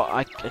 Oh,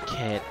 I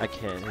can't.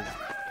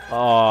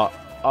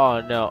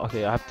 Oh no.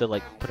 Okay, I have to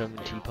like put him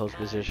in T-pose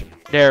position.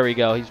 There we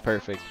go. He's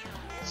perfect.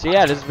 So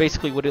yeah, this is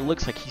basically what it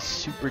looks like. He's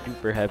super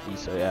duper heavy.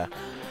 So yeah.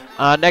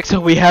 Next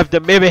up we have the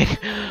Mimic.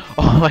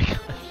 Oh my gosh.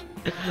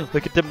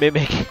 Look at the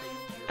Mimic.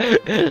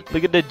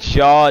 Look at the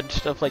jaw and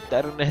stuff like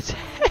that on his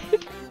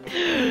head.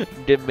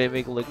 The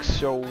Mimic looks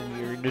so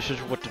weird. This is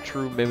what the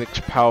true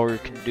Mimic's power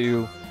can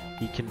do.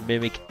 He can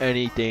mimic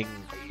anything,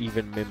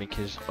 even mimic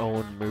his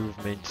own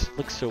movements.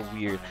 Looks so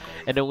weird.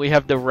 And then we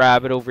have the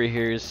rabbit over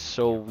here, is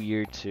so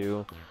weird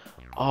too.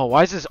 Oh,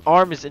 why is his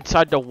arm is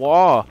inside the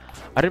wall?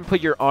 I didn't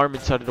put your arm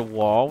inside of the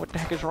wall. What the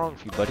heck is wrong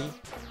with you, buddy?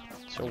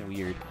 So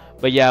weird.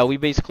 But yeah, we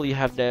basically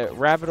have that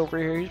rabbit over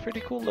here. He's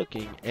pretty cool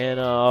looking. And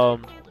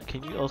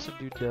can you also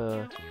do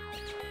the...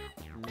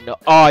 No,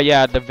 oh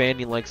yeah, the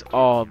Vandy legs.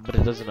 Oh, but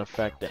it doesn't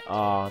affect it.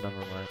 Oh, never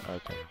mind.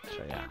 Okay,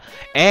 so yeah.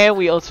 And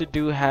we also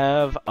do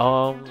have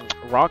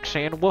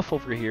Roxanne Wolf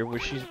over here, where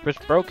she's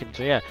just broken.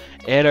 So yeah,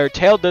 and her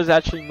tail does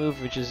actually move,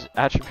 which is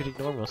actually pretty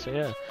normal. So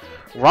yeah,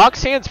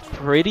 Roxanne's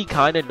pretty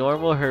kind of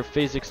normal. Her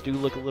physics do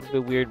look a little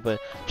bit weird,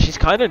 but she's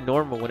kind of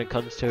normal when it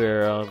comes to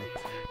her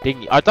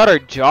thingy. I thought her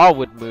jaw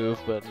would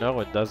move, but no,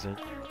 it doesn't.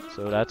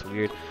 So that's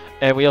weird.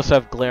 And we also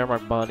have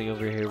Glamrock Bonnie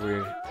over here,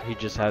 where he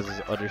just has his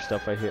other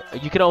stuff right here.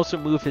 You can also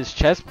move his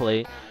chest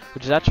plate,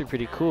 which is actually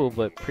pretty cool,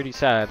 but pretty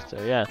sad.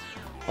 So yeah.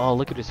 Oh,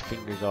 look at his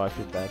fingers. Oh, I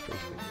feel bad for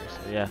his fingers.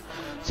 So yeah.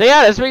 So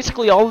yeah, that's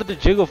basically all of the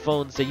jiggle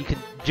bones that you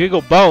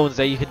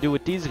can do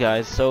with these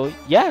guys. So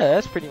yeah,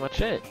 that's pretty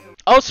much it.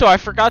 Also, I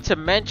forgot to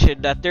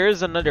mention that there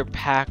is another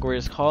pack where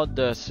it's called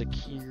the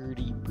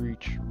Security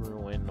Breach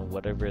Ruin, or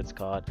whatever it's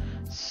called.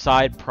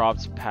 Side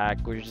props pack,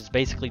 which is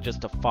basically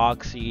just a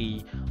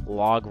Foxy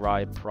log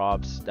ride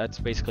props. That's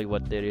basically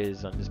what it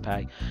is on this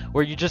pack,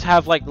 where you just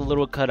have like the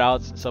little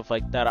cutouts and stuff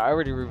like that. I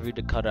already reviewed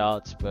the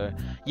cutouts, but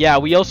yeah,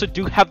 we also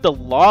do have the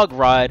log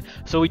ride.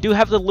 So we do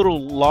have the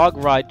little log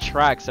ride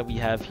tracks that we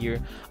have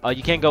here.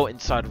 You can't go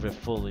inside of it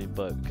fully,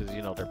 but because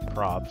you know they're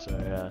props. So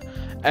yeah.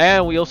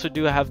 And we also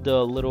do have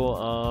the little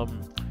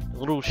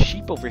little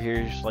sheep over here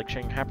is like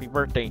saying happy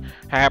birthday,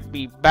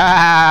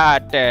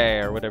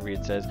 or whatever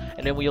it says.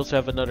 And then we also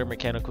have another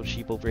mechanical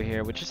sheep over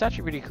here, which is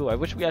actually pretty cool. I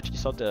wish we actually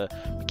saw the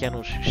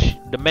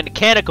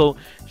mechanical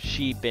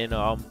sheep in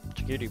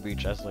Security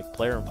Breach as like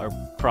player or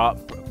prop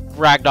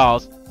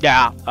ragdolls.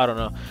 Yeah, I don't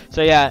know.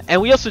 So yeah,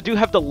 and we also do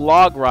have the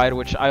log ride,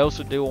 which I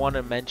also do want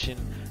to mention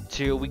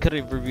too. We could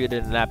have reviewed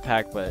it in that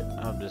pack, but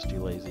I'm just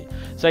too lazy.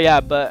 So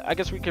yeah, but I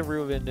guess we can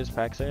review it in this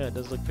pack. So yeah, it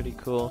does look pretty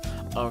cool.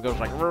 It goes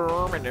like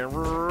room and then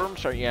room.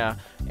 So yeah,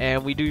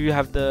 and we do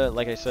have the,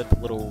 like I said, the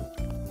little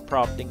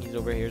prop thingies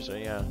over here. So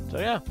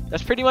yeah,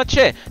 that's pretty much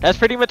it. That's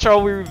pretty much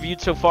all we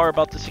reviewed so far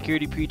about the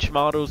Security Breach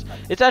models.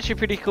 It's actually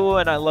pretty cool,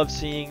 and I love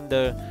seeing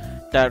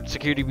that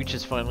Security Breach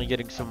is finally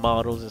getting some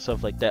models and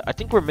stuff like that. I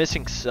think we're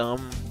missing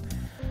some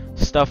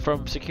stuff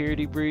from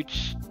Security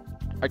Breach.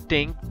 I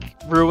think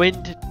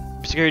ruined.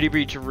 Security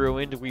Breach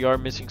ruined. We are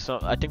missing some.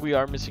 I think we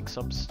are missing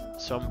some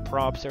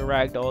props or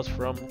ragdolls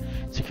from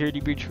Security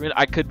Breach ruined.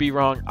 I could be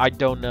wrong. I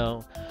don't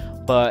know.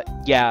 But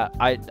yeah,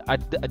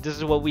 this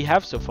is what we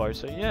have so far.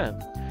 So yeah.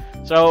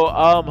 So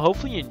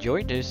hopefully you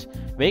enjoyed this.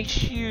 Make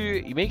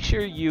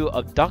sure you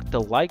abduct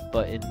the like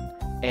button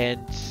and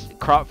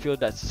crop field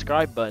that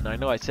subscribe button. I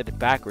know I said it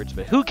backwards,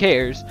 but who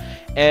cares?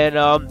 And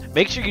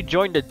make sure you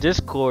join the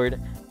Discord,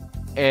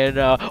 and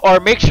or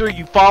make sure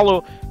you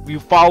follow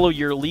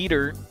your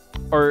leader,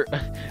 or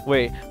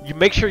wait, you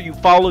make sure you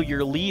follow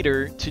your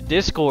leader to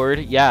Discord.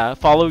 Yeah,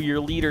 follow your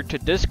leader to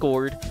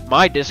Discord,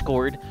 my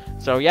Discord.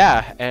 So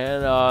yeah,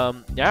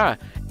 and yeah,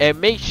 and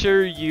make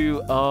sure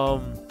you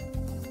what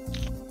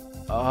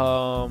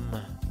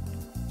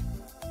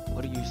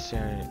do you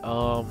say?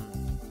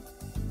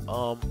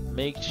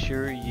 Make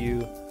sure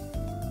you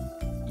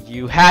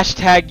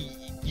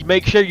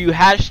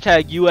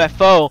hashtag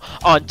UFO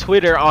on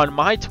Twitter, on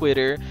my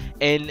Twitter,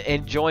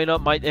 and join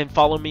up and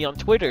follow me on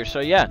Twitter.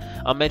 So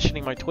yeah, I'm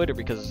mentioning my Twitter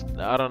because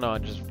I don't know, I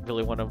just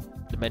really want to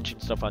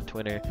mention stuff on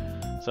Twitter.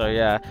 So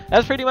yeah,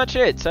 that's pretty much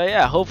it. So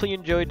yeah, hopefully you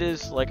enjoyed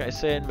this. Like I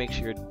said, make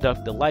sure you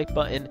duck the like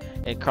button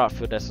and crop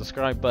field that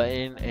subscribe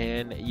button,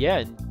 and yeah,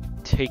 and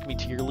take me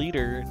to your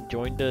leader,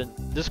 join the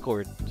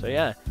Discord. So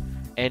yeah,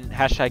 and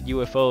hashtag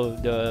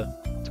UFO the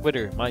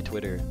Twitter, my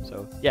Twitter.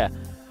 So yeah,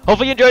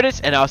 hopefully you enjoyed this,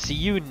 and I'll see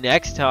you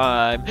next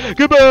time.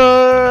 Goodbye.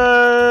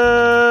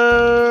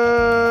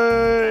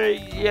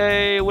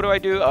 Yay, what do I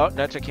do? Oh,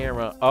 that's a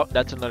camera. Oh,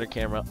 that's another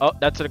camera. Oh,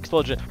 that's an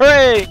explosion.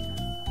 Hooray!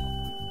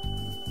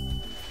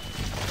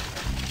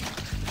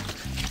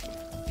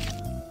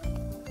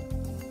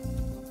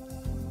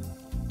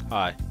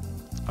 Hi,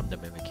 I'm the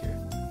Mimic here.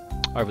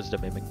 I was the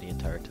Mimic the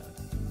entire time.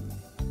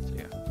 So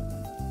yeah,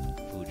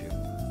 fooled you.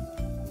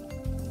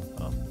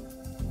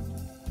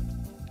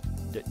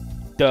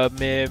 The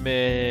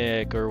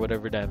Mimic, or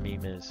whatever that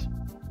meme is.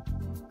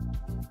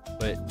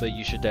 But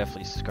you should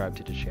definitely subscribe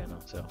to the channel.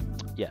 So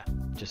yeah,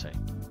 just saying.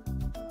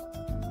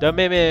 The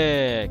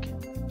Mimic.